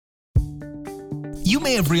You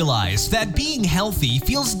may have realized that being healthy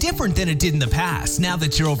feels different than it did in the past now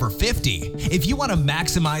that you're over 50. If you want to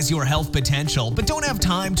maximize your health potential but don't have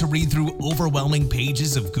time to read through overwhelming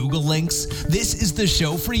pages of Google links, this is the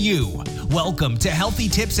show for you. Welcome to Healthy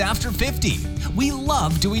Tips After 50. We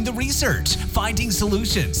love doing the research, finding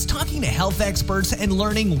solutions, talking to health experts, and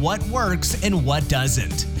learning what works and what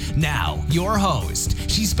doesn't. Now, your host.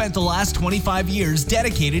 She spent the last 25 years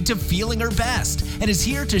dedicated to feeling her best and is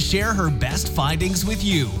here to share her best findings with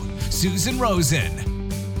you, Susan Rosen.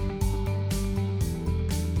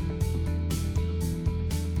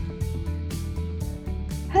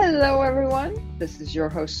 Hello, everyone. This is your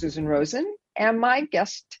host, Susan Rosen, and my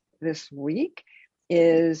guest this week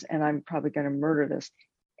is, and I'm probably going to murder this.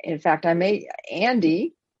 In fact,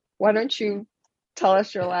 Andy, why don't you tell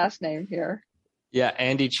us your last name here? Yeah,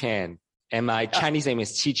 Andy Chan. And my Chinese name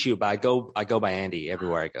is Chi Chu, but I go by Andy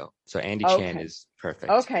everywhere I go. So Andy Chan is perfect.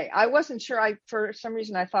 Okay. I wasn't sure. For some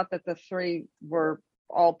reason, I thought that the three were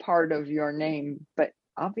all part of your name, but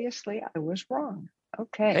obviously I was wrong.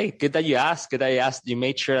 Okay. Hey, good that you asked. You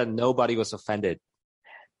made sure that nobody was offended.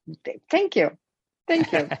 Thank you.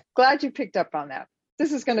 Glad you picked up on that.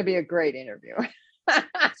 This is going to be a great interview.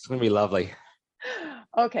 It's going to be lovely.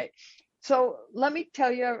 Okay. So let me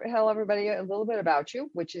tell everybody a little bit about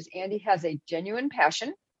you, which is Andy has a genuine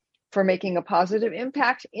passion for making a positive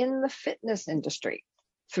impact in the fitness industry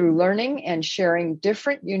through learning and sharing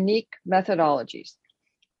different unique methodologies.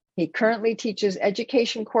 He currently teaches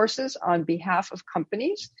education courses on behalf of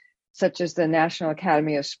companies such as the National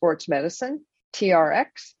Academy of Sports Medicine,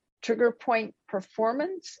 TRX, Trigger Point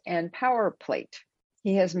Performance, and Power Plate.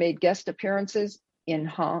 He has made guest appearances in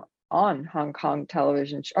Hong Kong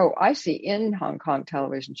television. In Hong Kong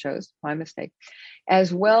television shows. My mistake.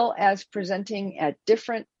 As well as presenting at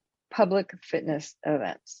different public fitness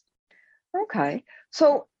events. Okay.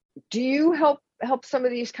 So do you help some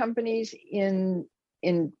of these companies in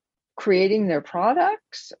creating their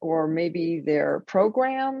products or maybe their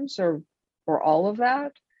programs or all of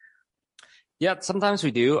that? Yeah, sometimes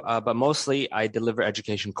we do, but mostly I deliver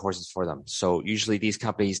education courses for them. So usually these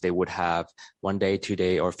companies, they would have 1 day, 2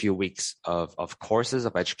 day, or a few weeks of courses,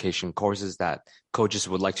 of education courses that coaches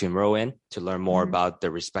would like to enroll in to learn more about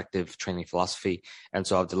their respective training philosophy. And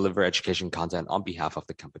so I'll deliver education content on behalf of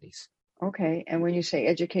the companies. Okay. And when you say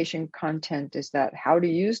education content, is that how to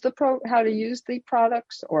use the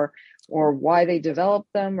products or why they develop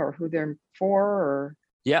them or who they're for or?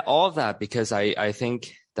 Yeah, all of that, because I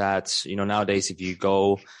think that, nowadays, if you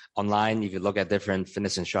go online, if you look at different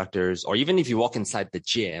fitness instructors, or even if you walk inside the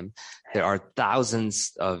gym, there are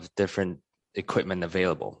thousands of different equipment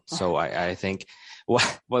available. So I think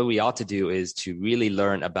what we ought to do is to really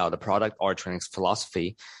learn about the product or training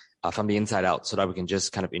philosophy from the inside out so that we can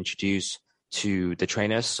just kind of introduce to the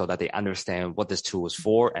trainers so that they understand what this tool is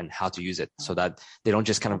for and how to use it so that they don't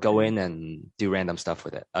just kind of go in and do random stuff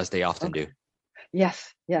with it as they often do.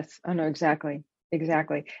 Yes. I know exactly.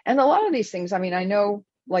 And a lot of these things, I know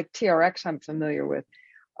like TRX I'm familiar with.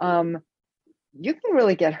 You can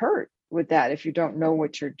really get hurt with that if you don't know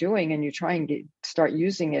what you're doing and you try and start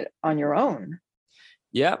using it on your own.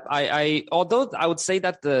 Yeah, although I would say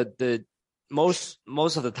that the most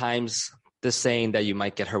of the times the saying that you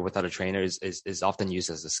might get hurt without a trainer is often used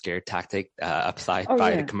as a scare tactic applied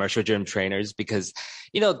by the commercial gym trainers because,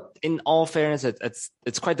 in all fairness,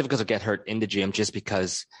 it's quite difficult to get hurt in the gym just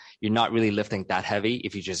because you're not really lifting that heavy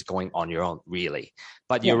if you're just going on your own, really.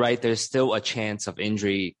 But you're right, there's still a chance of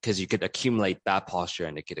injury because you could accumulate bad posture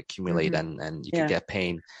and it could accumulate and you could get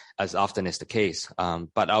pain as often is the case.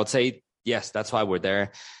 But I would say, yes, that's why we're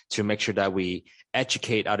there, to make sure that we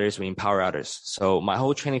educate others, we empower others. So my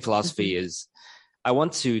whole training philosophy is I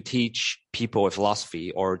want to teach people a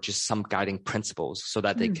philosophy or just some guiding principles so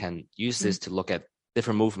that they can use this to look at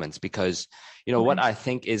different movements. Because, what I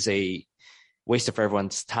think is a waste of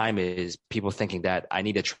everyone's time is people thinking that I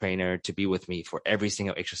need a trainer to be with me for every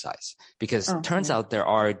single exercise. Because turns out there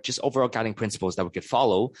are just overall guiding principles that we could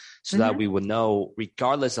follow so that we would know,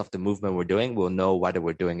 regardless of the movement we're doing, we'll know whether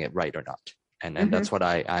we're doing it right or not. And that's what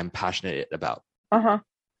I'm passionate about.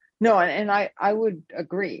 No, and I would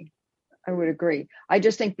agree. I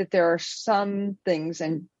just think that there are some things,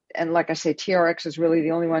 and like I say, TRX is really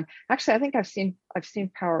the only one. Actually, I think I've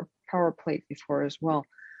seen Power Plate before as well.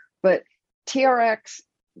 But TRX,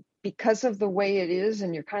 because of the way it is,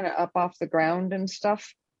 and you're kind of up off the ground and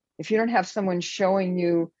stuff, if you don't have someone showing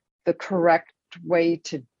you the correct way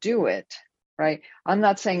to do it, right? I'm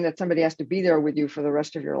not saying that somebody has to be there with you for the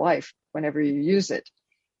rest of your life whenever you use it,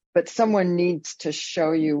 but someone needs to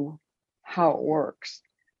show you how it works.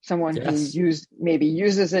 Someone who maybe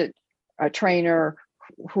uses it, a trainer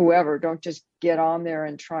whoever. Don't just get on there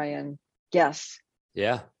and try and guess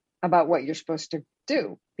about what you're supposed to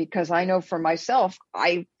do. Because I know for myself,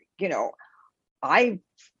 I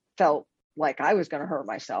felt like I was going to hurt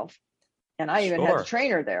myself, and I even had the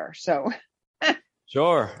trainer there. So.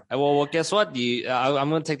 Sure. Well, guess what? I'm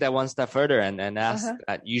going to take that one step further and ask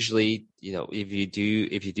that usually, if you do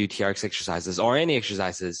TRX exercises or any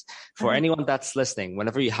exercises, for anyone that's listening,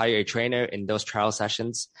 whenever you hire a trainer in those trial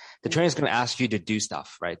sessions, the trainer is going to ask you to do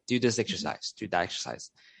stuff, right? Do this exercise, do that exercise.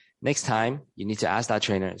 Next time, you need to ask that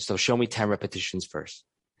trainer, so show me 10 repetitions first.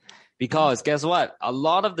 Because guess what? A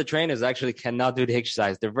lot of the trainers actually cannot do the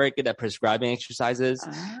exercise. They're very good at prescribing exercises.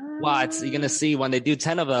 What you're going to see when they do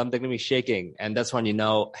 10 of them, they're going to be shaking. And that's when you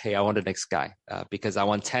know, hey, I want the next guy because I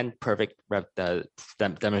want 10 perfect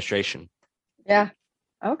demonstration. Yeah.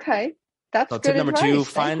 Okay. That's good tip number advice.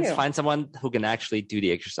 2, find someone who can actually do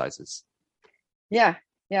the exercises. Yeah.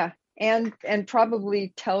 Yeah. And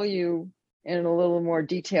probably tell you in a little more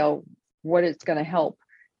detail what it's going to help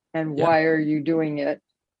and why are you doing it.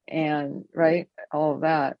 And all of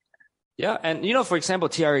that. Yeah. And, for example,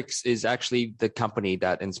 TRX is actually the company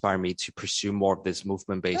that inspired me to pursue more of this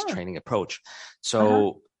movement-based training approach.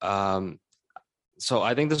 So, so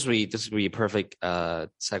I think this would be a perfect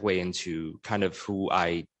segue into kind of who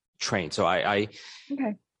I train. So I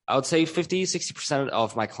would say 50-60%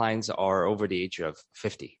 of my clients are over the age of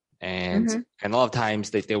 50. And a lot of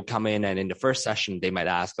times they'll come in and in the first session, they might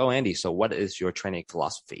ask, oh, Andy, so what is your training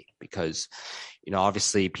philosophy? Because,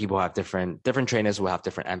 obviously people have different trainers will have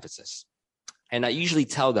different emphasis. And I usually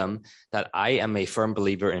tell them that I am a firm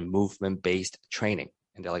believer in movement-based training.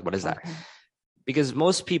 And they're like, what is that? Because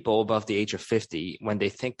most people above the age of 50, when they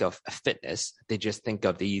think of fitness, they just think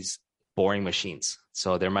of these boring machines.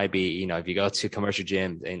 So there might be, if you go to commercial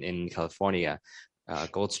gym in California,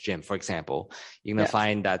 Gold's Gym, for example, you're going to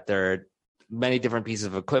find that there are many different pieces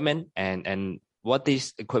of equipment. And what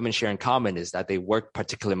these equipment share in common is that they work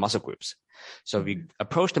particular muscle groups. So if you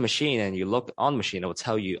approach the machine and you look on the machine, it will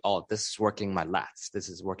tell you, oh, this is working my lats, this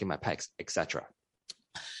is working my pecs, etc.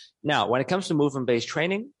 Now, when it comes to movement-based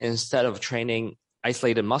training, instead of training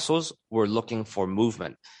isolated muscles, we're looking for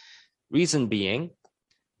movement. Reason being,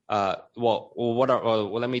 let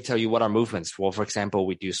me tell you what are movements. Well, for example,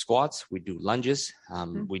 we do squats, we do lunges,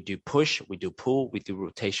 we do push, we do pull, we do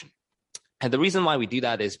rotation. And the reason why we do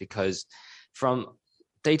that is because from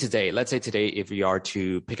day to day, let's say today, if you are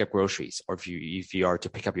to pick up groceries, or if you are to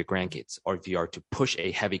pick up your grandkids, or if you are to push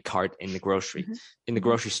a heavy cart in the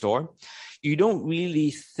grocery store, you don't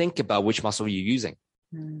really think about which muscle you're using.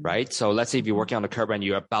 Right. So let's say if you're working on the curb and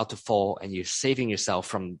you're about to fall and you're saving yourself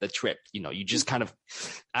from the trip, you just kind of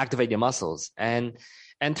activate your muscles. And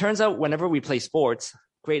turns out whenever we play sports,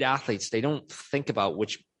 great athletes, they don't think about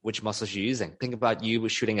which muscles you're using. Think about you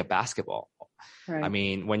shooting a basketball. Right. I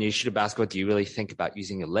mean, when you shoot a basketball, do you really think about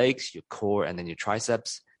using your legs, your core, and then your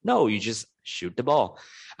triceps? No, you just shoot the ball.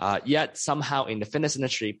 Yet somehow in the fitness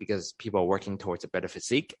industry, because people are working towards a better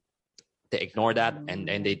physique, they ignore that and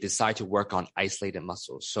they decide to work on isolated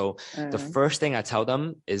muscles. So the first thing I tell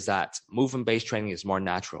them is that movement-based training is more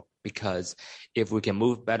natural, because if we can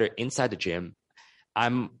move better inside the gym,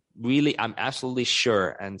 I'm absolutely sure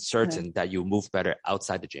and certain that you'll move better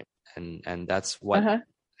outside the gym. And that's what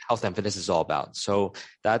health and fitness is all about. So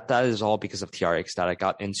that is all because of TRX that I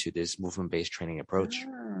got into this movement-based training approach.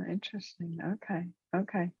 Oh, interesting.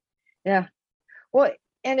 Okay. Yeah. Well,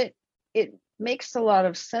 and it makes a lot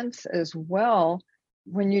of sense as well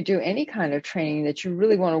when you do any kind of training that you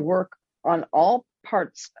really want to work on all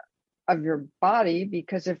parts of your body,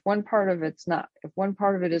 because if one part of it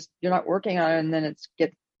is you're not working on it, and then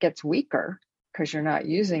it gets weaker because you're not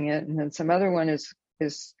using it, and then some other one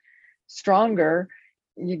is stronger,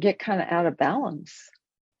 you get kind of out of balance.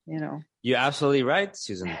 You're absolutely right,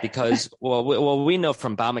 Susan, because we know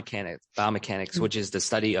from biomechanics, which is the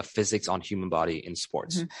study of physics on human body in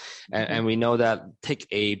sports. And we know that, take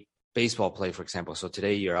a baseball play, for example. So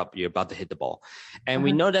today you're about to hit the ball, and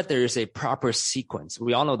we know that there is a proper sequence.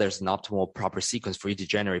 We all know there's an optimal proper sequence for you to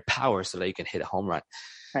generate power so that you can hit a home run.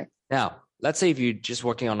 Right. Now, let's say if you're just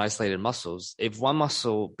working on isolated muscles, if one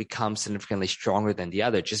muscle becomes significantly stronger than the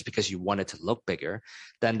other just because you want it to look bigger,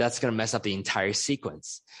 then that's going to mess up the entire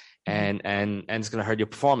sequence. And it's going to hurt your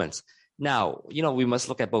performance. Now, we must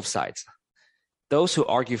look at both sides. Those who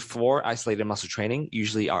argue for isolated muscle training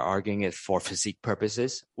usually are arguing it for physique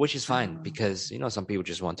purposes, which is fine because, some people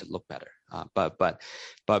just want to look better.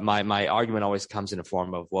 But my argument always comes in the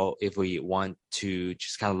form of, well, if we want to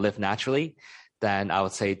just kind of live naturally, then I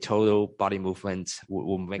would say total body movement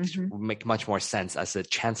will make much more sense as it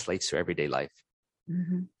translates to everyday life.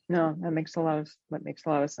 No, that makes a lot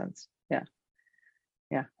of sense. Yeah.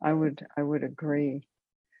 Yeah, I would agree.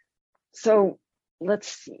 So let's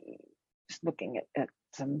see, just looking at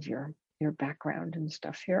some of your background and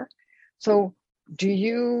stuff here. So do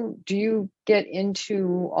you get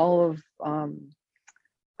into all of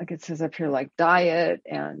like it says up here, like diet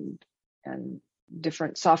and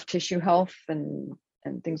different soft tissue health and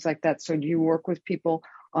things like that? So do you work with people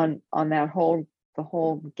on that the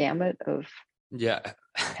whole gamut of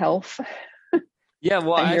health? Yeah,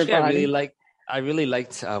 well, actually, I really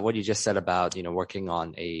liked what you just said about, working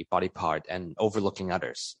on a body part and overlooking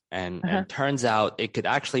others. And turns out it could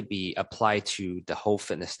actually be applied to the whole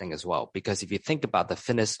fitness thing as well. Because if you think about the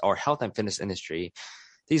fitness or health and fitness industry,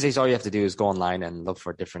 these days, all you have to do is go online and look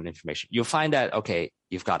for different information. You'll find that, okay,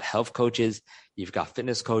 you've got health coaches, you've got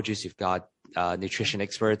fitness coaches, you've got nutrition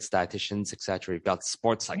experts, dietitians, etc. You've got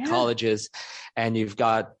sports psychologists, and you've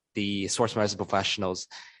got the sports medicine professionals.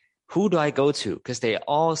 Who do I go to? Because they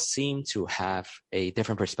all seem to have a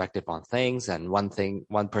different perspective on things. And one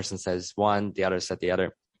person says one, the other said the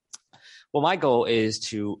other. Well, my goal is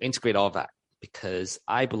to integrate all of that, because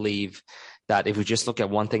I believe that if we just look at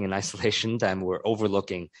one thing in isolation, then we're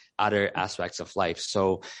overlooking other aspects of life.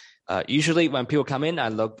 So usually when people come in,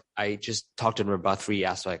 I just talk to them about 3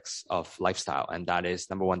 aspects of lifestyle. And that is,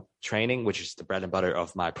 number 1, training, which is the bread and butter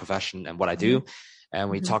of my profession and what I do. And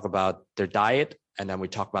we talk about their diet, and then we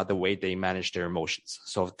talk about the way they manage their emotions.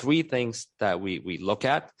 So 3 things that we look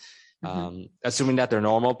at, assuming that they're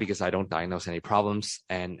normal, because I don't diagnose any problems.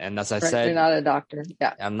 And as I said, you're not a doctor.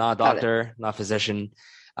 Yeah, I'm not a doctor, not a physician.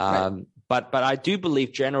 But I do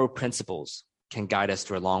believe general principles can guide us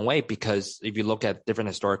through a long way, because if you look at different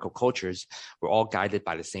historical cultures, we're all guided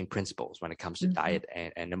by the same principles when it comes to diet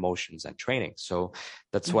and emotions and training. So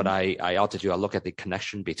that's what I ought to do. I look at the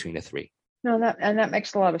connection between the 3. No, that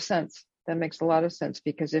makes a lot of sense. That makes a lot of sense,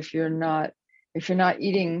 because if you're not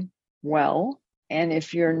eating well, and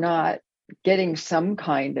if you're not getting some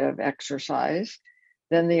kind of exercise,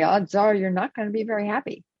 then the odds are you're not going to be very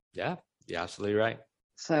happy. Yeah, you're absolutely right.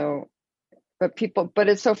 So, but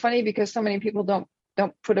it's so funny, because so many people don't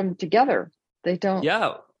put them together. They don't.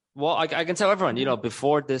 Yeah. Well, I can tell everyone,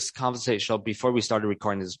 before this conversation, before we started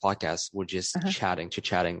recording this podcast, we're just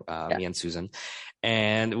chit-chatting, me and Susan.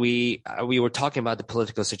 And we were talking about the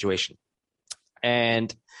political situation.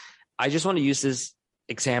 And I just want to use this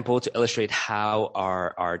example to illustrate how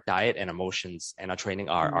our diet and emotions and our training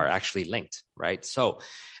are actually linked, right? So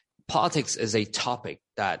politics is a topic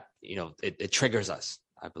that, it triggers us.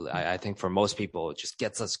 I think for most people, it just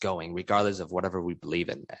gets us going, regardless of whatever we believe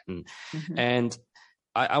in. And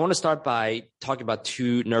I want to start by talking about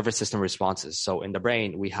 2 nervous system responses. So in the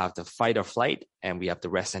brain, we have the fight or flight, and we have the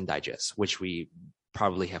rest and digest, which we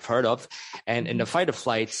probably have heard of. And in the fight or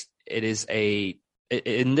flight, it is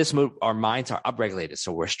in this mode, our minds are upregulated.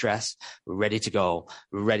 So we're stressed, we're ready to go,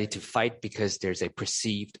 we're ready to fight because there's a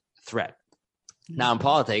perceived threat. Now in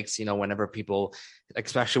politics, whenever people,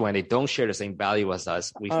 especially when they don't share the same value as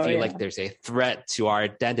us, we feel like there's a threat to our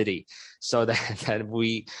identity, so that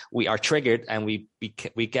we are triggered, and we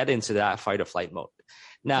get into that fight or flight mode.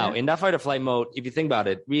 Now in that fight or flight mode, if you think about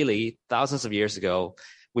it, really thousands of years ago,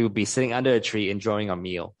 we would be sitting under a tree enjoying our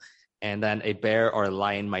meal, and then a bear or a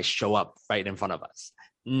lion might show up right in front of us.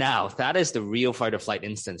 Now that is the real fight or flight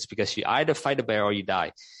instance, because you either fight a bear or you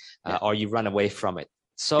die, or you run away from it.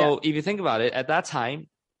 So if you think about it, at that time,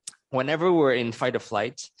 whenever we're in fight or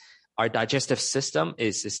flight, our digestive system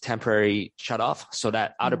is temporarily shut off, so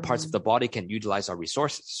that other parts of the body can utilize our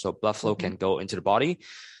resources. So blood flow can go into the body.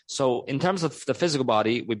 So in terms of the physical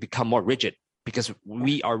body, we become more rigid, because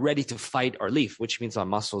we are ready to fight or leave, which means my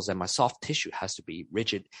muscles and my soft tissue has to be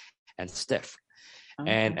rigid and stiff.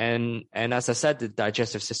 And as I said, the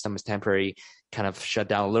digestive system is temporarily kind of shut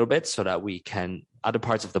down a little bit, so that other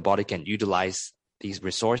parts of the body can utilize these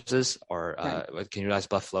resources, or can utilize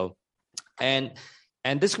blood flow. And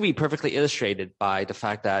this can be perfectly illustrated by the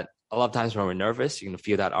fact that a lot of times when we're nervous, you can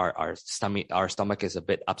feel that our stomach is a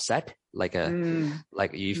bit upset, like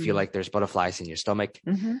you feel like there's butterflies in your stomach.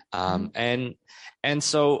 And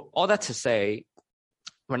so all that to say,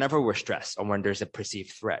 whenever we're stressed or when there's a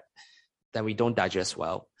perceived threat, then we don't digest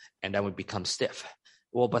well, and then we become stiff.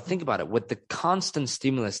 Well, but think about it. With the constant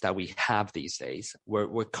stimulus that we have these days,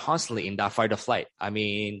 we're constantly in that fight or flight. I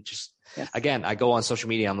mean, again, I go on social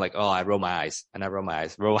media. I'm like, I roll my eyes, and I roll my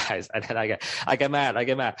eyes, and then I get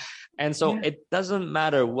mad. And so it doesn't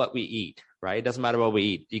matter what we eat, right? It doesn't matter what we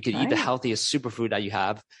eat. You can eat the healthiest superfood that you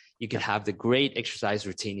have. You can have the great exercise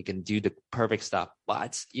routine. You can do the perfect stuff.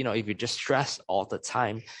 But, if you're just stressed all the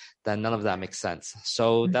time, then none of that makes sense.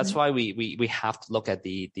 So that's why we have to look at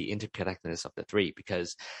the interconnectedness of the 3,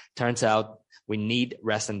 because turns out we need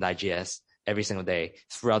rest and digest every single day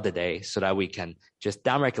throughout the day so that we can just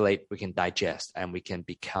downregulate, we can digest, and we can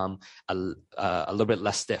become a little bit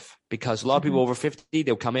less stiff. Because a lot of people over 50,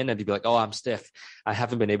 they'll come in and they'll be like, oh, I'm stiff. I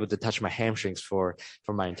haven't been able to touch my hamstrings for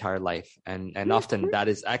my entire life. And often that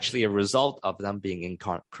is actually a result of them being in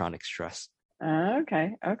chronic stress.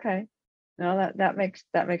 Okay. No, that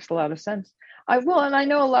makes a lot of sense. And I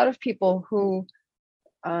know a lot of people who,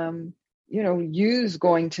 use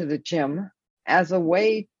going to the gym as a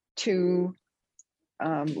way to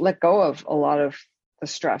let go of a lot of the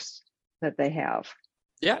stress that they have.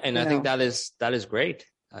 Yeah, and I think that is great.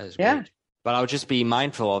 That is great. But I'll just be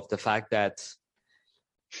mindful of the fact that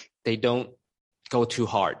they don't go too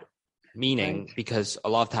hard. Meaning, because a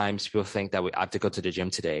lot of times people think that I have to go to the gym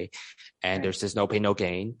today, and there's this no pain, no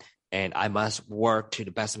gain, and I must work to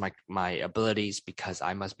the best of my abilities because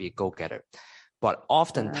I must be a go-getter. But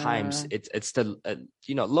oftentimes it's the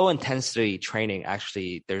low intensity training.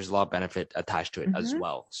 Actually, there's a lot of benefit attached to it as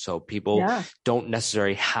well. So people don't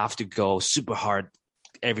necessarily have to go super hard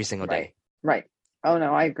every single day. Right. Oh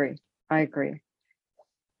no, I agree.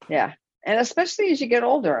 Yeah. And especially as you get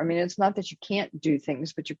older, I mean, it's not that you can't do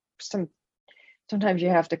things, but sometimes you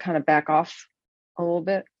have to kind of back off a little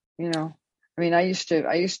bit, I mean, I used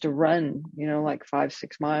to run, like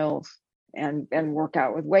 5-6 miles and work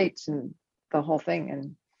out with weights and the whole thing.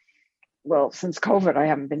 And well, since COVID, I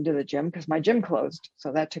haven't been to the gym because my gym closed.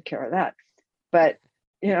 So that took care of that. But,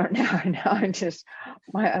 now I'm just,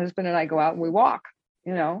 my husband and I go out and we walk,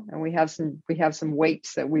 and we have some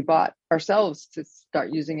weights that we bought ourselves to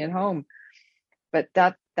start using at home. But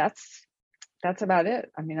that's about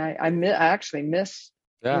it. I mean, I actually miss,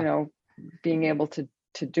 being able to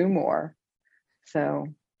do more. So,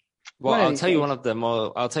 well, I'll tell you one of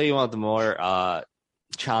the more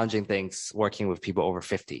challenging things working with people over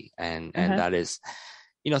 50, and that is,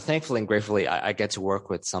 thankfully and gratefully, I get to work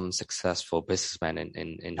with some successful businessmen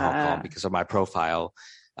in Hong Kong because of my profile,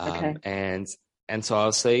 and so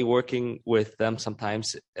I'll say working with them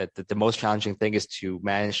sometimes the most challenging thing is to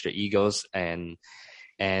manage their egos and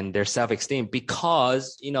their self-esteem,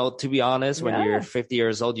 because to be honest, when you're 50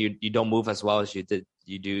 years old, you don't move as well as you did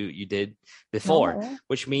before,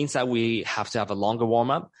 which means that we have to have a longer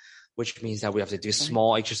warm-up, which means that we have to do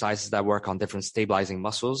small exercises that work on different stabilizing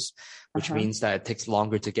muscles, which means that it takes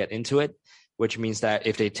longer to get into it, which means that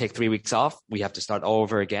if they take 3 weeks off, we have to start all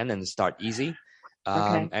over again and start easy.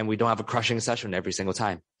 And we don't have a crushing session every single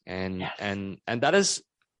time. And that is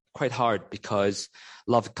quite hard, because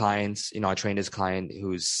a lot of clients, I trained this client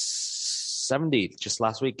who's 70 just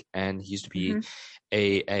last week, and he used to be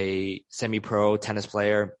a semi-pro tennis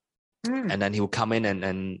player. And then he will come in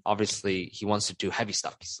and obviously he wants to do heavy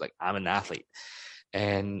stuff. He's like, I'm an athlete.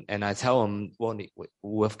 And I tell him, well,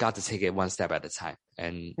 we've got to take it one step at a time.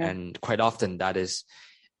 And quite often that is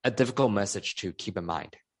a difficult message to keep in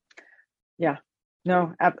mind. Yeah,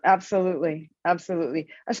 no, absolutely.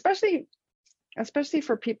 Especially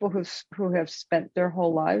for people who have spent their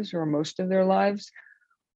whole lives or most of their lives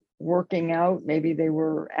working out. Maybe they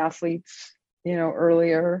were athletes,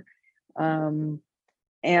 earlier.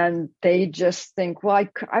 And they just think, well, I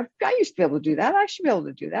used to be able to do that. I should be able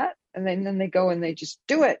to do that. And then they go and they just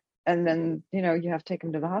do it. And then, you have to take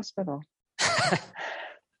them to the hospital.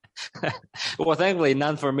 Well, thankfully,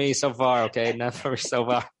 none for me so far. Okay. None for me so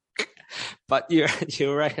far. But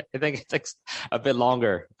you're right. I think it takes a bit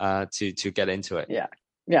longer to get into it.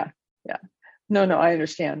 Yeah. No, I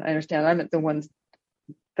understand. I meant the ones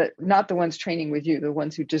not the ones training with you, the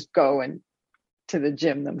ones who just go and to the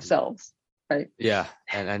gym themselves. Right. Yeah,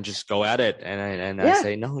 and just go at it, and I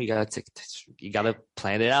say, no, you gotta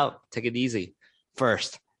plan it out, take it easy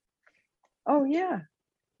first. Oh yeah,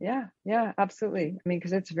 absolutely. I mean,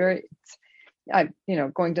 because going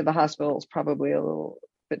to the hospital is probably a little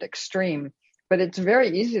bit extreme, but it's very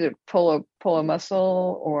easy to pull a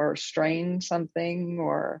muscle or strain something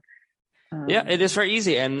or. Yeah, it is very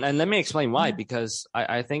easy, and let me explain why. Because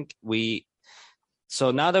I think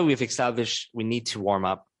so now that we've established we need to warm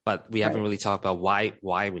up. But we haven't really talked about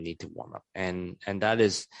why we need to warm up. And that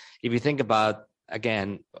is, if you think about,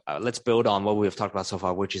 again, let's build on what we've talked about so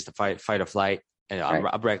far, which is the fight or flight. And I'm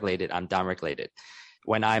upregulated, I'm downregulated.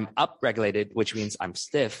 When I'm upregulated, which means I'm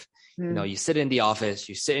stiff, you sit in the office,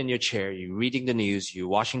 you sit in your chair, you're reading the news, you're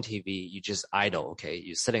watching TV, you just idle, okay?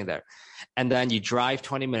 You're sitting there. And then you drive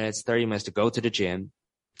 20 minutes, 30 minutes to go to the gym,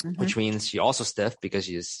 which means you're also stiff because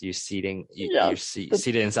you're seated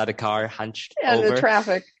inside the car, hunched over. And the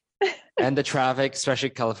traffic. And the traffic, especially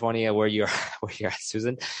California, where you're at,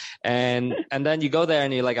 Susan. And then you go there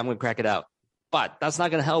and you're like, I'm going to crack it out. But that's not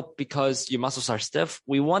going to help because your muscles are stiff.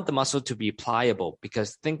 We want the muscle to be pliable,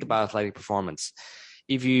 because think about athletic performance.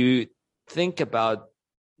 If you think about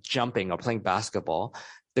jumping or playing basketball,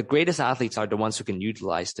 the greatest athletes are the ones who can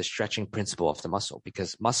utilize the stretching principle of the muscle,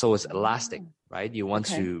 because muscle is elastic, right? You want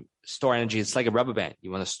to store energy. It's like a rubber band.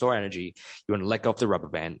 You want to store energy. You want to let go of the rubber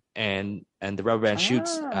band, and the rubber band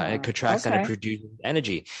shoots, it contracts and it produces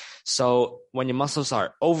energy. So when your muscles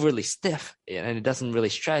are overly stiff and it doesn't really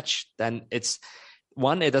stretch, then it's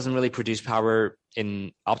one, it doesn't really produce power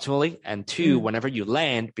in optimally, and two, whenever you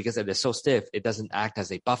land, because it is so stiff, it doesn't act as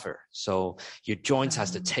a buffer. So your joints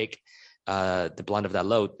has to take the blunt of that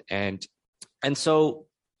load, and so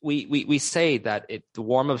we say that the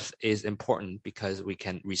warm-up is important because we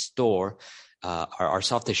can restore our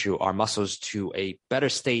soft tissue, our muscles to a better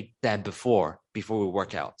state than before we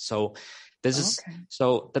work out. So this is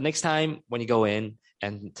so the next time when you go in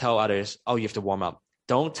and tell others, oh, you have to warm up,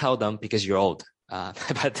 don't tell them because you're old,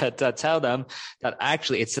 but to tell them that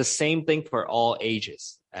actually it's the same thing for all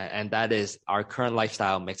ages, and that is our current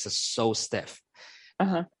lifestyle makes us so stiff.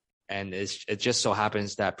 And it just so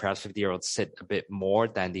happens that perhaps 50-year-olds sit a bit more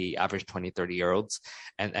than the average 20, 30-year-olds.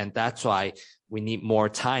 And that's why we need more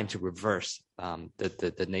time to reverse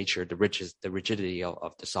the nature, the rigidity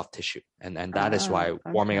of the soft tissue. And that is why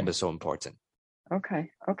warming up is so important.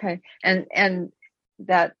 Okay. And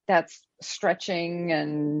that's stretching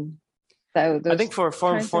and those I think for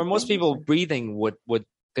most people, breathing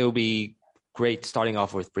they will be great starting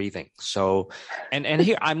off with breathing. So, and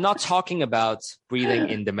here I'm not talking about breathing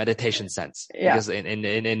in the meditation sense, because in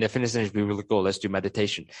the fitness industry, we really go, let's do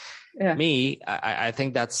meditation. I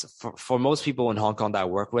think that's for most people in Hong Kong that I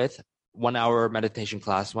work with, 1 hour meditation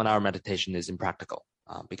class, 1 hour meditation is impractical,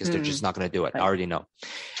 because they're just not going to do it. I already know.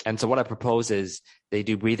 And so what I propose is they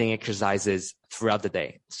do breathing exercises throughout the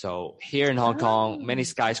day. So here in Hong Kong, many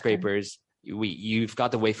skyscrapers, you've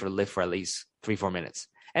got to wait for the lift for at least 3-4 minutes.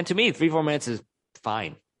 And to me, 3-4 minutes is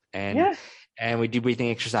fine. And we do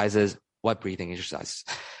breathing exercises. What breathing exercises?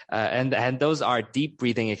 And those are deep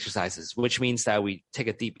breathing exercises, which means that we take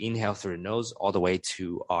a deep inhale through the nose all the way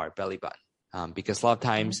to our belly button. Because a lot of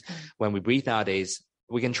times when we breathe nowadays,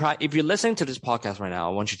 we can try, if you're listening to this podcast right now,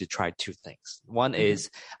 I want you to try two things. One is,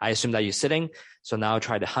 I assume that you're sitting. So now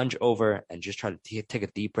try to hunch over and just try to take a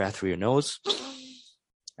deep breath through your nose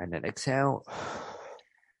and then exhale.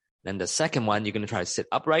 Then the second one, you're going to try to sit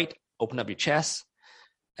upright, open up your chest,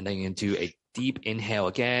 and then you're going to do a deep inhale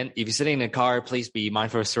again. If you're sitting in a car, please be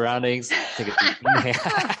mindful of surroundings. Take a deep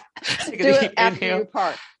inhale. Do it after you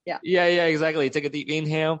park. Yeah, exactly. Take a deep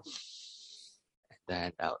inhale. And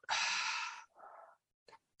then out.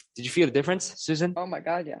 Did you feel the difference, Susan? Oh my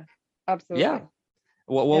God, yeah. Absolutely. Yeah.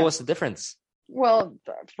 What was the difference? Well,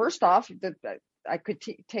 first off, I could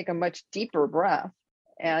take a much deeper breath.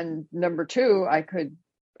 And number two, I could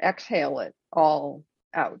exhale it all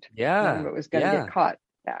out. Yeah. It was going to get caught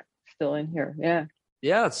back still in here.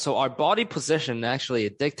 Yeah. So our body position actually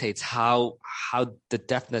dictates how the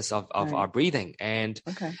depthness of our breathing. And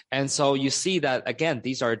so you see that again,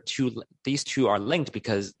 these two are linked,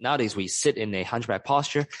 because nowadays we sit in a hunchback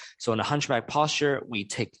posture. So in a hunchback posture, we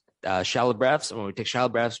take shallow breaths. And when we take shallow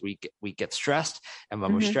breaths, we get stressed. And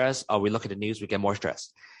when we're stressed, or we look at the news, we get more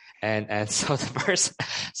stressed. And so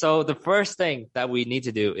the first thing that we need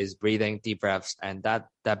to do is breathing, deep breaths, and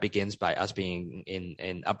that begins by us being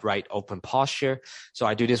in upright, open posture. So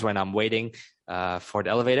I do this when I'm waiting for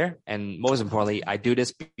the elevator, and most importantly, I do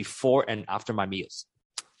this before and after my meals.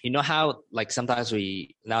 You know how like sometimes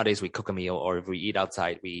nowadays we cook a meal, or if we eat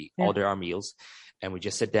outside, we order our meals, and we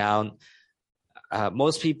just sit down.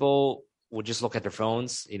 Most people would just look at their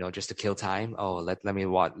phones, just to kill time. Oh, let me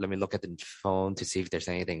look at the phone to see if there's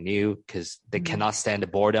anything new, because they cannot stand the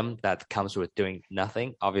boredom that comes with doing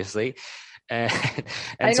nothing, obviously. And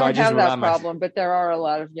I don't have that problem, but there are a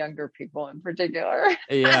lot of younger people in particular.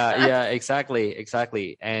 Yeah,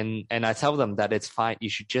 exactly. And I tell them that it's fine. You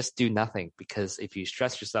should just do nothing, because if you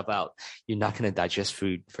stress yourself out, you're not going to digest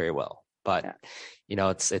food very well. But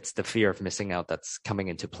it's the fear of missing out that's coming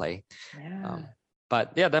into play. Yeah.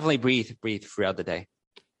 But yeah, definitely breathe throughout the day.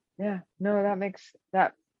 Yeah, no, that makes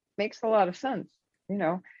a lot of sense.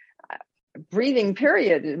 Breathing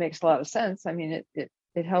period, it makes a lot of sense. I mean,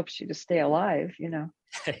 it helps you to stay alive,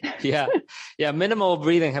 Yeah. Minimal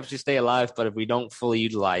breathing helps you stay alive. But if we don't fully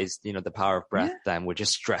utilize, the power of breath, then we're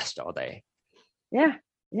just stressed all day.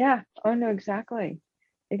 Yeah. Oh no, exactly.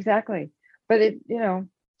 But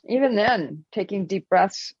even then, taking deep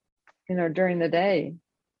breaths, during the day,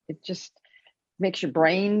 it just makes your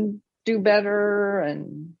brain do better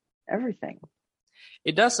and everything.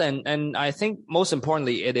 It does. And I think most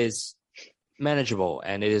importantly, it is manageable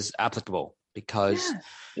and it is applicable, because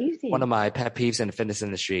one of my pet peeves in the fitness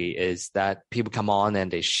industry is that people come on and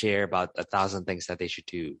they share about 1,000 things that they should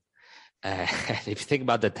do. And if you think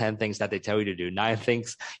about the 10 things that they tell you to do, 9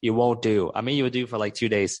 things you won't do. I mean, you would do for like 2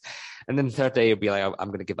 days. And then the third day, you'll be like, I'm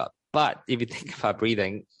going to give up. But if you think about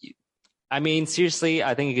breathing, I mean, seriously,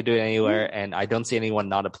 I think you could do it anywhere. And I don't see anyone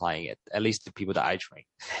not applying it, at least the people that I train.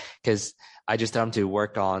 Because I just tell them to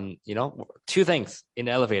work on, 2 things in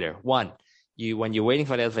the elevator. 1, when you're waiting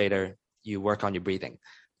for the elevator, you work on your breathing.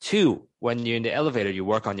 2, when you're in the elevator, you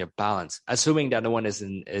work on your balance, assuming that no one is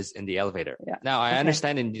in the elevator. Yeah. Now, I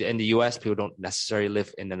understand in the US, people don't necessarily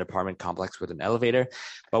live in an apartment complex with an elevator,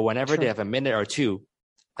 but whenever they have a minute or 2,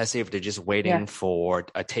 let's say if they're just waiting for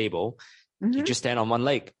a table, you just stand on one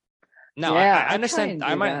leg. Now, I understand.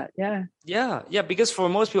 Yeah, because for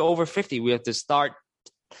most people over 50, we have to start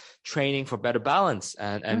training for better balance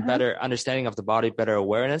and better understanding of the body, better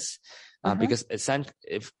awareness, because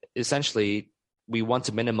essentially we want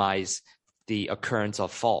to minimize the occurrence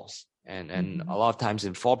of falls. And a lot of times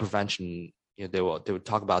in fall prevention, they will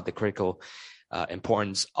talk about the critical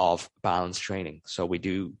importance of balance training. So we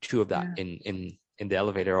do 2 of that in the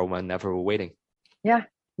elevator or whenever we're waiting. Yeah,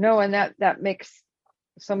 no, and that makes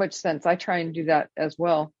so much sense. I try and do that as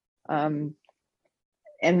well, and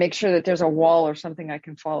make sure that there's a wall or something I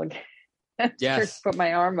can fall against. Yes. Put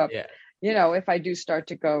my arm up. Yeah. If I do start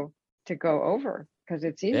to go over, because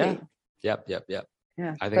it's easy. Yeah. Yep.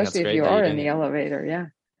 Yeah, I think especially if you are in the elevator. Yeah,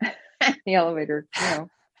 the elevator,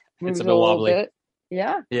 moves it's a a bit little wobbly. bit.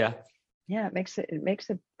 Yeah. Yeah. It makes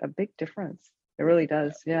a big difference. It really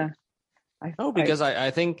does. Yeah. Because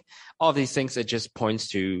I think all of these things, it just points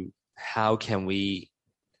to how can we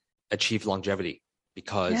achieve longevity,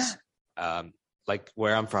 because like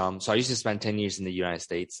where I'm from, so I used to spend 10 years in the United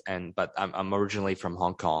States, but I'm originally from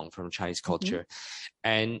Hong Kong, from Chinese culture.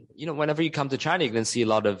 And whenever you come to China, you can see a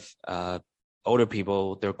lot of older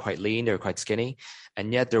people. They're quite lean, they're quite skinny,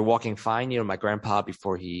 and yet they're walking fine. My grandpa,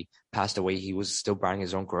 before he passed away, he was still buying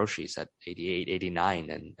his own groceries at 88,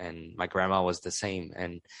 89, and my grandma was the same,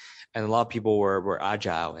 and a lot of people were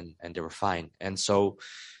agile and they were fine. And so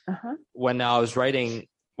when I'm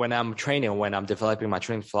training, when I'm developing my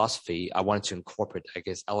training philosophy, I wanted to incorporate, I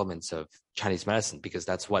guess, elements of Chinese medicine, because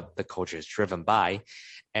that's what the culture is driven by.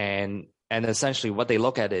 And essentially what they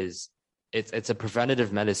look at is it's a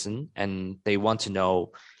preventative medicine, and they want to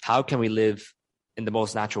know how can we live in the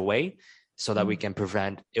most natural way so that we can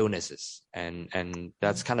prevent illnesses. And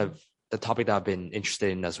that's kind of the topic that I've been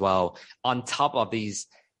interested in as well, on top of these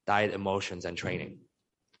diet, emotions, and training.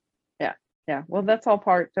 Yeah. Well, that's all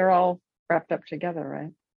they're all wrapped up together,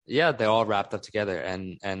 right? Yeah, they're all wrapped up together.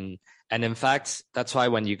 And in fact, that's why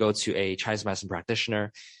when you go to a Chinese medicine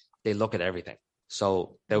practitioner, they look at everything.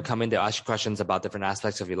 So they'll come in, they'll ask you questions about different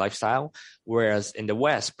aspects of your lifestyle. Whereas in the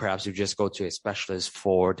West, perhaps you just go to a specialist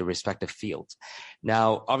for the respective field.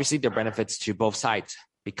 Now, obviously there are benefits to both sides,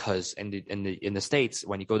 because in the States,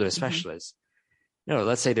 when you go to a specialist,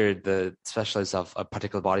 let's say they're the specialist of a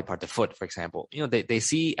particular body part, the foot, for example, they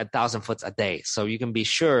see 1,000 foots a day. So you can be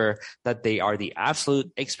sure that they are the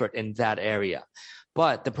absolute expert in that area.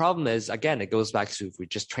 But the problem is, again, it goes back to, if we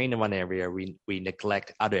just train in one area, we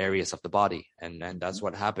neglect other areas of the body. And that's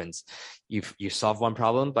what happens. You solve one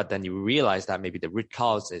problem, but then you realize that maybe the root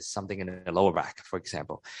cause is something in the lower back, for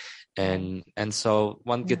example. And so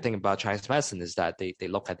one good thing about Chinese medicine is that they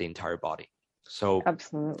look at the entire body. So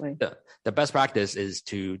absolutely, the best practice is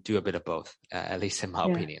to do a bit of both, at least in my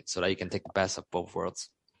opinion, so that you can take the best of both worlds.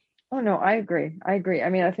 Oh, no, I agree. I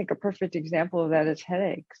mean, I think a perfect example of that is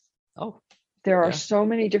headaches. Oh, there are so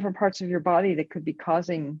many different parts of your body that could be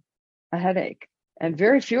causing a headache, and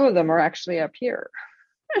very few of them are actually up here.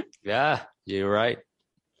 Yeah, you're right.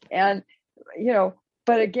 And,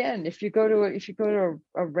 but again, if you go to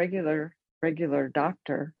a regular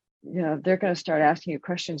doctor, they're going to start asking you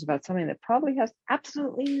questions about something that probably has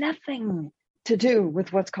absolutely nothing to do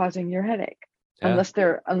with what's causing your headache, unless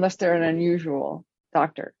they're an unusual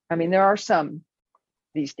doctor. I mean, there are some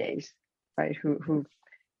these days, right, who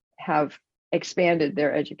have expanded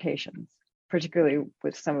their educations, particularly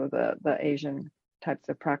with some of the Asian types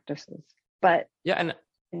of practices. But you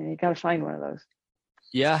got to find one of those.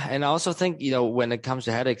 Yeah, and I also think, when it comes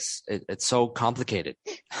to headaches, it's so complicated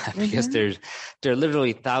because there are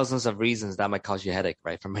literally thousands of reasons that might cause you a headache,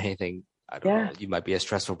 right? From anything, I don't know, you might be a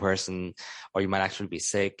stressful person, or you might actually be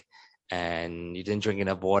sick, and you didn't drink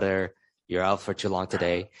enough water, you're out for too long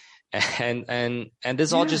today. And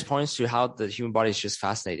this all just points to how the human body is just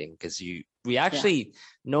fascinating, because we actually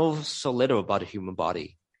know so little about the human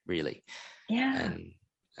body, really. Yeah.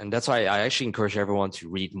 And that's why I actually encourage everyone to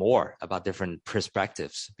read more about different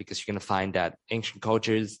perspectives, because you're going to find that ancient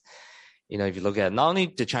cultures, if you look at not only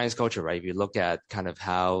the Chinese culture, right? If you look at kind of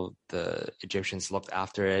how the Egyptians looked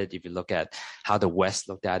after it, if you look at how the West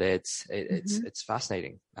looked at it, it's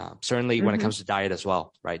fascinating. Certainly when it comes to diet as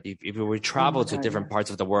well, right? If we travel to different parts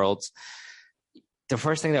of the world, the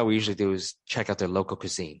first thing that we usually do is check out their local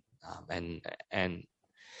cuisine, and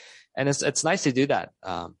it's nice to do that.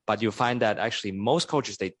 But you'll find that actually most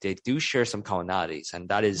cultures they do share some commonalities, and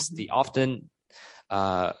that is the often.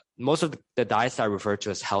 Most of the diets that I refer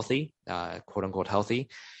to as healthy, quote unquote healthy,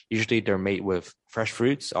 usually they're made with fresh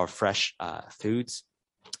fruits or fresh foods,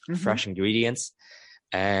 fresh ingredients,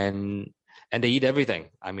 and they eat everything.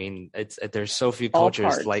 I mean, there's so few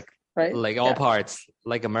cultures all parts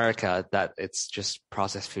like America that it's just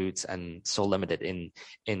processed foods and so limited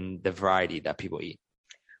in the variety that people eat.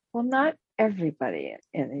 Well, not everybody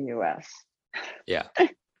in the U.S. Yeah,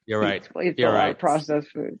 you're right. You're right. Processed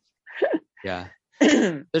foods. Yeah.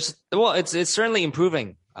 It's certainly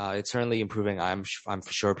improving. It's certainly improving. I'm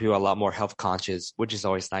for sure people are a lot more health conscious, which is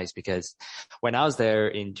always nice because when I was there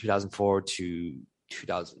in 2004 to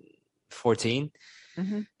 2014,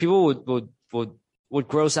 people would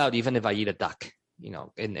gross out even if I eat a duck. In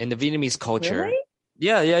the Vietnamese culture. Really?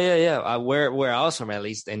 Yeah. Where I was from, at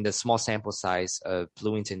least in the small sample size of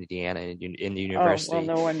Bloomington, Indiana, in the university. Oh,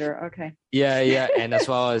 well, no wonder. Okay. Yeah, and as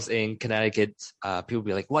well as in Connecticut, people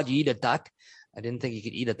be like, "What? You eat a duck?" I didn't think you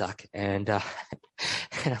could eat a duck. And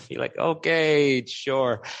I'd be like, okay,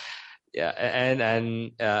 sure. Yeah.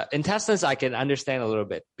 And intestines, I can understand a little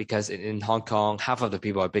bit because in Hong Kong, half of the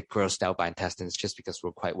people are a bit grossed out by intestines just because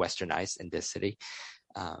we're quite westernized in this city.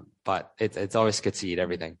 But it's always good to eat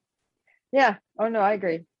everything. Yeah. Oh no, I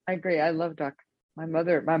agree. I love duck. My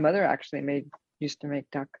mother actually used to make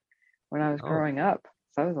duck when I was growing up.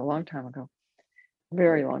 So that was a long time ago.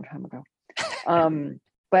 Very long time ago.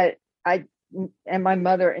 But my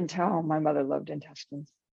mother loved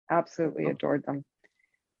intestines. Absolutely adored them.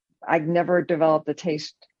 I never developed a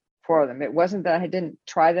taste for them. It wasn't that I didn't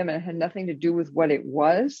try them, and it had nothing to do with what it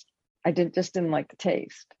was. I just didn't like the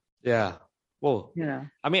taste. Yeah. Well,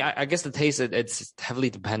 I mean, I guess the taste, it's heavily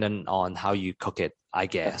dependent on how you cook it, I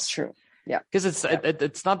guess. That's true. Yeah. Because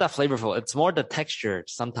it's not that flavorful. It's more the texture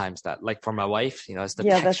sometimes that, like for my wife, it's the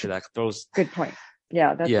texture that throws. Good point.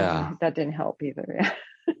 Yeah. That didn't help either. Yeah.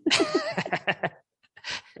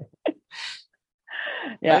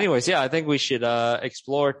 Yeah. Anyways, I think we should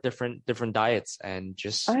explore different diets and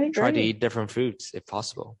just try to eat different foods if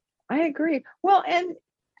possible. I agree. Well, and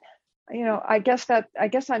I guess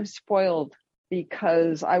I'm spoiled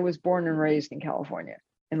because I was born and raised in California,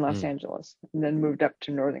 in Los Angeles, and then moved up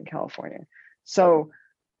to Northern California. So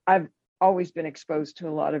I've always been exposed to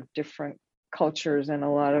a lot of different cultures and a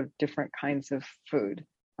lot of different kinds of food.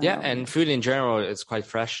 Yeah, and food in general is quite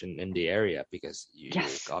fresh in the area because you're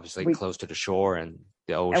obviously close to the shore and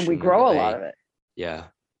the ocean. And we grow a lot of it. Yeah,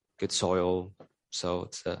 good soil. So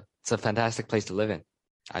it's a fantastic place to live in,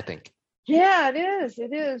 I think. Yeah, it is.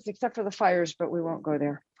 It is, except for the fires, but we won't go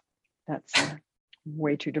there. That's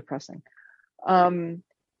way too depressing.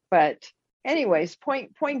 But anyways,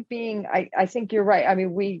 point being, I think you're right. I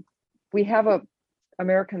mean,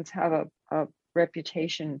 Americans have a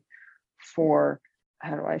reputation for,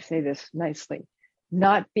 how do I say this nicely,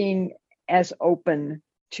 not being as open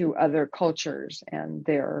to other cultures and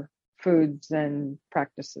their foods and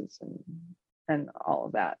practices and all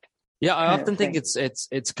of that. Yeah, I often think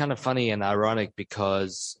it's kind of funny and ironic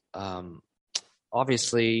because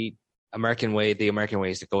obviously the American way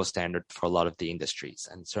is the gold standard for a lot of the industries,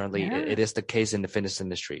 and certainly it is the case in the fitness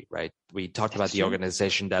industry, right? We talked about the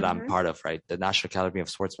organization that I'm part of, right? The National Academy of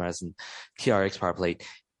Sports Medicine, TRX Power Plate,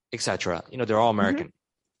 etc. They're all American.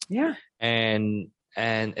 Yeah, and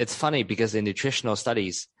it's funny because in nutritional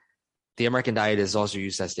studies, the American diet is also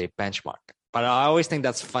used as a benchmark. But I always think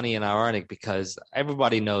that's funny and ironic because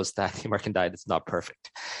everybody knows that the American diet is not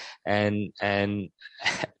perfect, and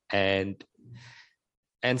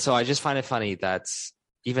so I just find it funny that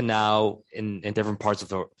even now in different parts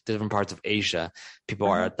of Asia, people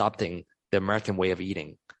are adopting the American way of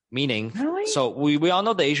eating. Meaning, so we all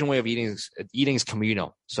know the Asian way of eating is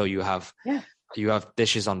communal. So you have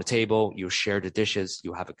dishes on the table, you share the dishes,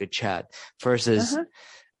 you have a good chat. Versus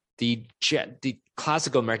the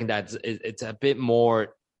classical American diet, it's a bit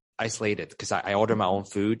more isolated because I order my own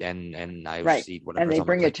food and I just eat whatever. And they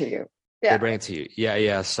bring it to you. Yeah. They bring it to you.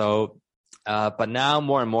 Yeah. So, but now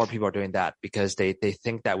more and more people are doing that because they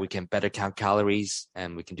think that we can better count calories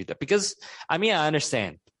and we can do that. Because I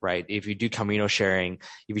understand, right? If you do communal sharing,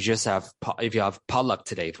 if you have potluck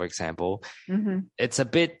today, for example, it's a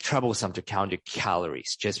bit troublesome to count your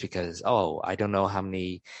calories just because, I don't know how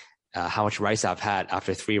many how much rice I've had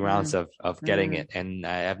after 3 rounds of getting it. And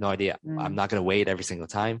I have no idea. I'm not going to weigh it every single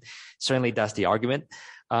time. Certainly that's the argument.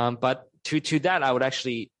 But to that, I would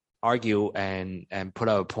actually argue and put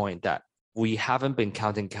out a point that we haven't been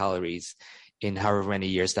counting calories in however many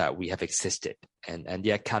years that we have existed. And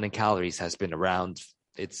yet counting calories has been around.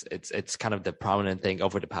 It's kind of the prominent thing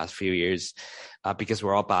over the past few years, because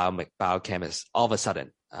we're all biochemists all of a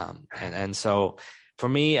sudden. And so for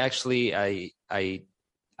me, actually,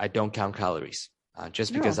 I don't count calories,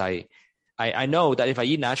 just because I know that if I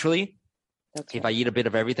eat naturally, if I eat a bit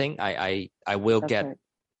of everything, I will get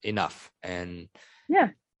enough. And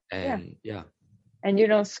and you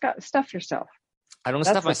don't stuff yourself. I don't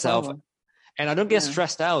stuff myself. And I don't get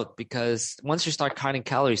stressed out, because once you start counting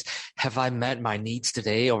calories, have I met my needs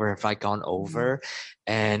today, or have I gone over?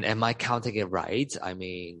 And am I counting it right? I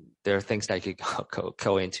mean, there are things that you could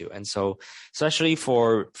go into. And so, especially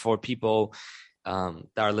for people that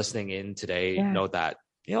are listening in today, know that,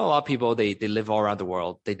 a lot of people, they live all around the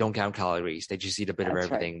world. They don't count calories. They just eat a bit of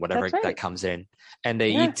everything, whatever that comes in. And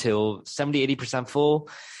they eat till 70, 80% full,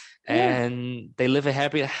 and they live a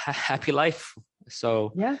happy life.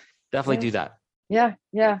 So definitely do that. Yeah.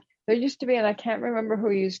 There used to be, and I can't remember who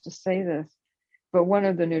used to say this, but one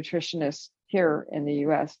of the nutritionists here in the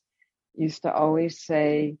US used to always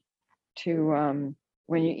say to,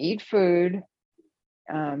 when you eat food,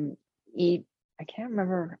 eat, I can't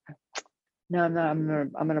remember. No, I'm not.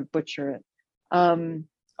 I'm gonna butcher it.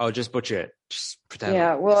 Just butcher it. Just pretend.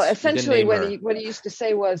 Yeah. Well, essentially, what he used to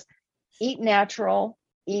say was, eat natural,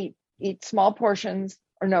 eat small portions,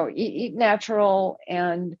 or no, eat natural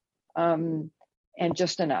and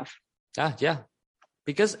just enough. Yeah.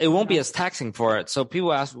 Because it won't be as taxing for it. So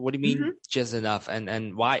people ask, what do you mean just enough?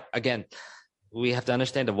 And why? Again, we have to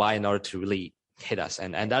understand the why in order to really hit us.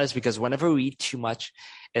 And that is because whenever we eat too much,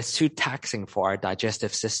 it's too taxing for our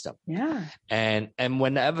digestive system. Yeah. And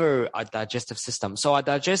whenever our digestive system, so our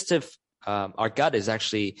digestive, our gut is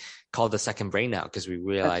actually called the second brain now, because we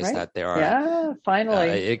realize that there are,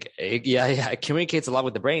 finally, it communicates a lot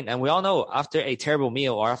with the brain. And we all know after a terrible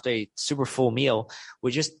meal or after a super full meal,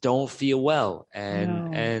 we just don't feel well.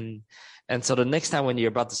 And so the next time when you're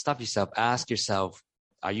about to stuff yourself, ask yourself,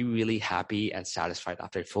 are you really happy and satisfied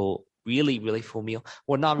after a really, really full meal?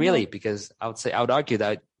 Well, not really, because I would argue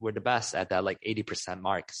that we're the best at that, like 80%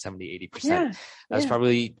 mark, 70, 80%. That's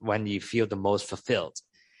probably when you feel the most fulfilled.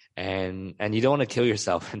 And you don't want to kill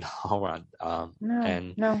yourself in the long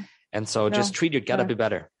run. And so just treat your gut a bit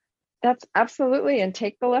better. That's absolutely. And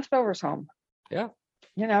take the leftovers home. Yeah.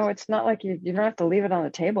 It's not like you don't have to leave it on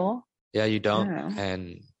the table. Yeah, you don't.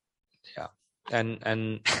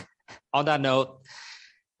 And on that note,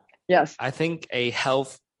 yes, I think a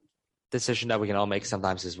health decision that we can all make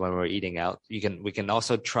sometimes is when we're eating out. We can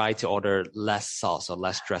also try to order less sauce or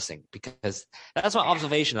less dressing, because that's my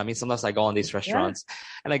observation. I mean, sometimes I go on these restaurants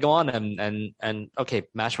and I go on and okay,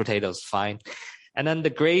 mashed potatoes, fine. And then the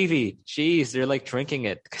gravy, geez, they're like drinking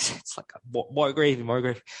it, because it's like more gravy.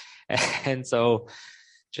 And so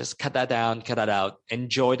just cut that down, cut that out,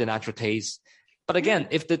 enjoy the natural taste. But again,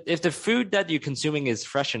 if the food that you're consuming is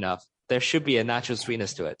fresh enough, there should be a natural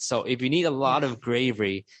sweetness to it. So if you need a lot of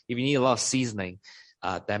gravy, if you need a lot of seasoning,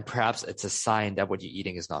 then perhaps it's a sign that what you're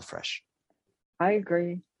eating is not fresh. I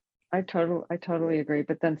agree. I totally agree.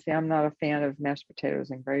 But then see, I'm not a fan of mashed potatoes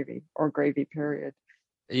and gravy, or gravy, period.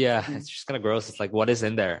 Yeah, it's just kind of gross. It's like, what is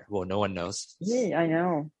in there? Well, no one knows. Yeah, I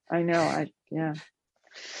know.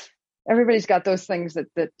 Everybody's got those things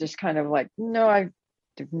that just kind of like, no, I've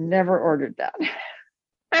never ordered that.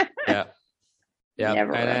 Yeah.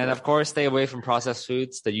 And of course, stay away from processed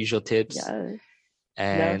foods, the usual tips. Yes.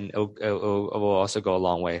 And it will also go a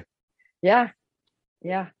long way. Yeah,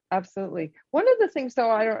 absolutely. One of the things,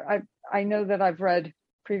 though, I know that I've read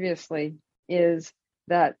previously is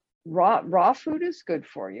that raw food is good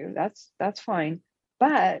for you. That's fine.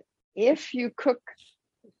 But if you cook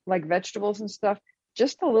like vegetables and stuff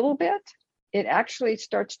just a little bit, it actually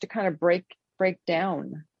starts to kind of break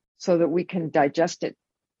down so that we can digest it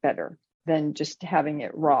better than just having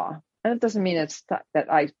it raw. And it doesn't mean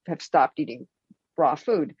that I have stopped eating raw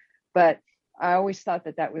food, but I always thought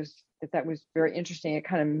that was very interesting. It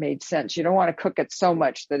kind of made sense. You don't want to cook it so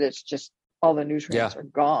much that it's just all the nutrients are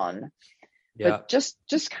gone. But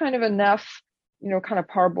just kind of enough, kind of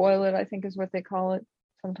parboil it, I think is what they call it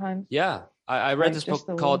sometimes. Yeah. I read this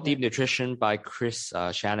book called Deep Nutrition by Chris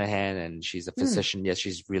Shanahan, and she's a physician. Yes,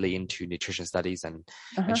 she's really into nutrition studies, and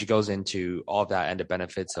she goes into all that and the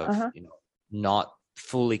benefits of not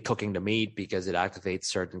fully cooking the meat because it activates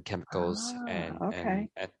certain chemicals and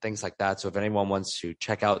things like that. So if anyone wants to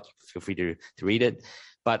check out, feel free to read it.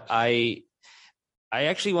 But I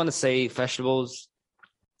actually want to say vegetables.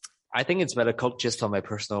 I think it's better cooked just from my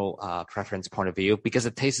personal preference point of view because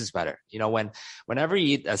it tastes better. You know, whenever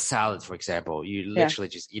you eat a salad, for example, you literally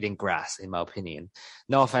just eating grass, in my opinion.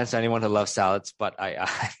 No offense to anyone who loves salads, but I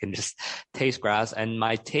can just taste grass, and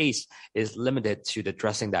my taste is limited to the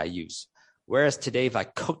dressing that I use. Whereas today, if I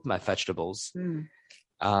cooked my vegetables,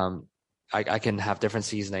 I can have different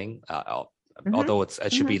seasoning, although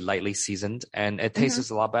it should be lightly seasoned, and it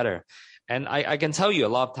tastes a lot better. And I can tell you a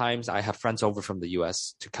lot of times I have friends over from the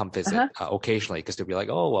US to come visit occasionally because they'll be like,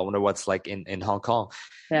 oh, I wonder what's like in Hong Kong.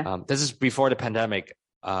 Yeah. This is before the pandemic,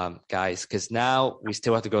 guys, because now we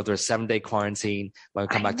still have to go through a 7-day quarantine when we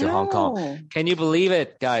come back to Hong Kong. Can you believe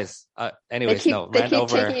it, guys? Anyways, they keep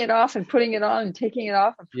taking it off and putting it on and taking it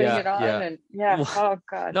off and putting it on. And oh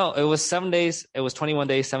God. No, it was 7 days. It was 21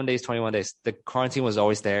 days, 7 days, 21 days. The quarantine was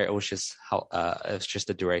always there. It was just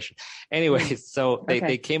the duration. Anyways, so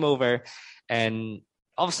they came over and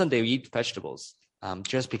all of a sudden they eat vegetables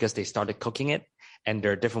just because they started cooking it, and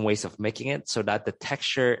there are different ways of making it so that the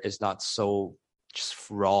texture is not so just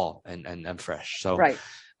raw and fresh. So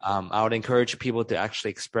I would encourage people to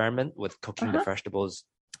actually experiment with cooking the vegetables.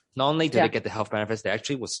 Not only do they get the health benefits, they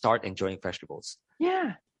actually will start enjoying vegetables.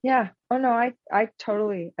 Yeah. Oh no, I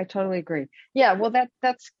totally agree. Yeah, well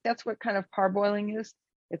that's what kind of parboiling is.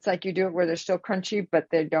 It's like you do it where they're still crunchy, but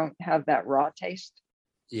they don't have that raw taste.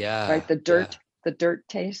 Yeah. Right. The dirt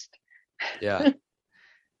taste. Yeah.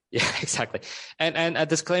 Yeah, exactly. And a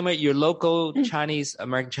disclaimer, your local Chinese,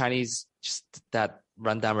 American Chinese, just that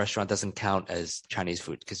rundown restaurant doesn't count as Chinese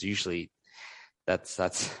food because usually that's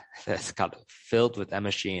kind of filled with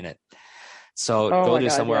MSG in it. So go to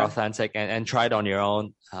somewhere authentic and try it on your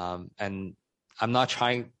own. And I'm not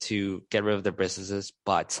trying to get rid of their businesses,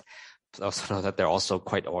 but also know that they're also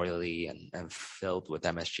quite oily and filled with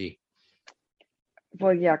MSG.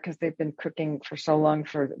 Well, yeah, because they've been cooking for so long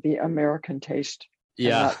for the American taste.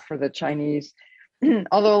 Yeah. Not for the Chinese.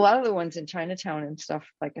 Although a lot of the ones in Chinatown and stuff,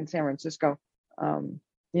 like in San Francisco,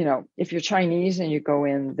 you know, if you're Chinese and you go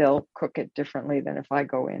in, they'll cook it differently than if I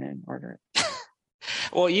go in and order it.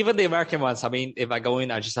 Well, even the American ones, I mean, if I go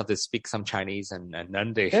in, I just have to speak some Chinese and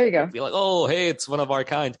then they there you go. Be like, oh, hey, it's one of our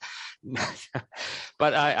kind.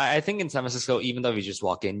 But I think in San Francisco, even though you just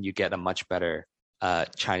walk in, you get a much better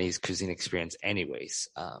Chinese cuisine experience anyways.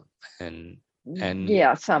 And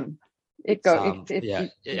yeah, some. It goes.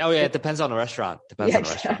 It depends on the restaurant.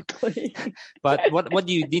 Exactly. But what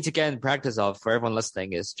you need to get in practice of for everyone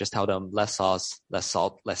listening is just tell them less sauce, less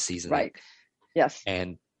salt, less seasoning. Right. Yes.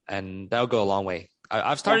 And that'll go a long way.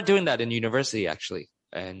 I've started doing that in university actually,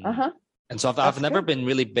 and so I've never been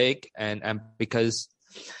really big, and because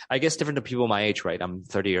I guess different to people my age, right? I'm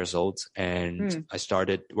 30 years old, and I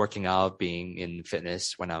started working out, being in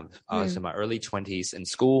fitness when I was in my early 20s in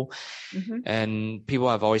school. And people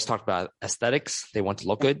have always talked about aesthetics. They want to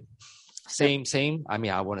look good. Same. I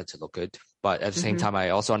mean, I wanted to look good, but at the same time, I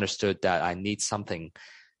also understood that I need something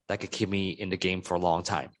that could keep me in the game for a long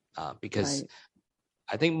time, because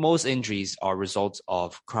I think most injuries are results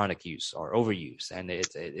of chronic use or overuse, and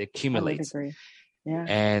it accumulates. I would agree. Yeah.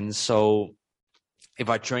 And so if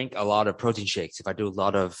I drink a lot of protein shakes, if I do a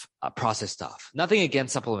lot of processed stuff, nothing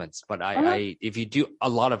against supplements, but if you do a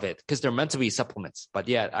lot of it, because they're meant to be supplements, but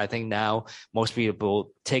yet I think now most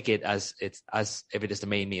people take it as if it is the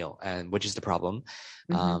main meal, and which is the problem.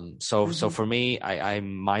 So for me,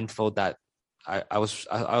 I'm mindful that I was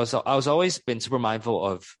always been super mindful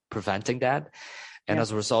of preventing that, and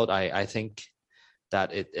as a result, I think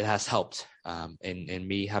that it has helped in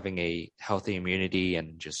me having a healthy immunity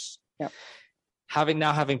and just.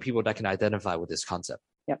 Having people that can identify with this concept.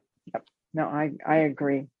 Yep. No, I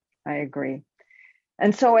agree.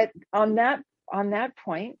 And so on that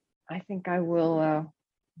point, I think I will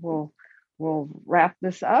we'll wrap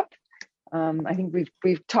this up. I think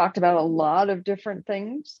we've talked about a lot of different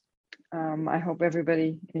things. I hope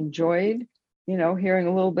everybody enjoyed, hearing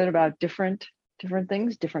a little bit about different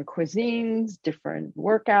things, different cuisines, different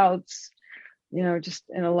workouts, just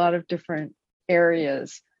in a lot of different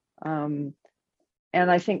areas. And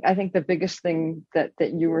I think the biggest thing that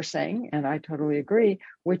you were saying, and I totally agree,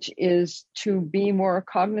 which is to be more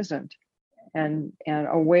cognizant and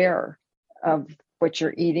aware of what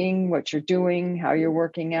you're eating, what you're doing, how you're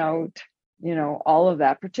working out, all of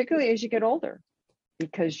that, particularly as you get older,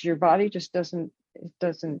 because your body just doesn't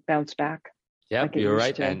bounce back. Yeah, like you're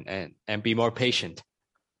right. And be more patient.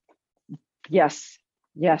 Yes.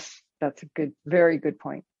 That's a very good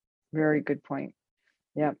point. Very good point.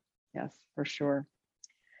 Yep. Yes, for sure.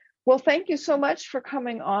 Well, thank you so much for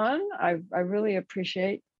coming on. I really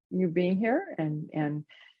appreciate you being here and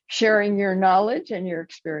sharing your knowledge and your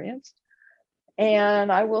experience.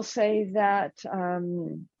 And I will say that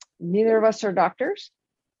neither of us are doctors,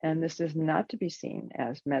 and this is not to be seen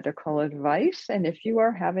as medical advice. And if you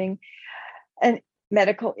are having an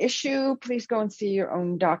medical issue, please go and see your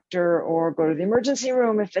own doctor or go to the emergency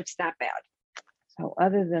room if it's that bad. So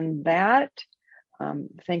other than that,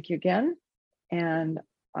 thank you again. And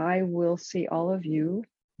I will see all of you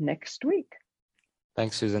next week.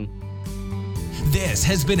 Thanks, Susan. This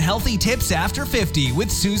has been Healthy Tips After 50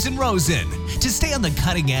 with Susan Rosen. To stay on the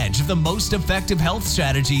cutting edge of the most effective health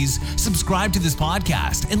strategies, subscribe to this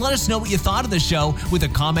podcast and let us know what you thought of the show with a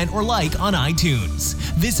comment or like on iTunes.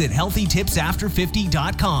 Visit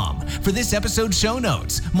healthytipsafter50.com for this episode's show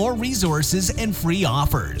notes, more resources, and free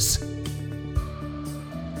offers.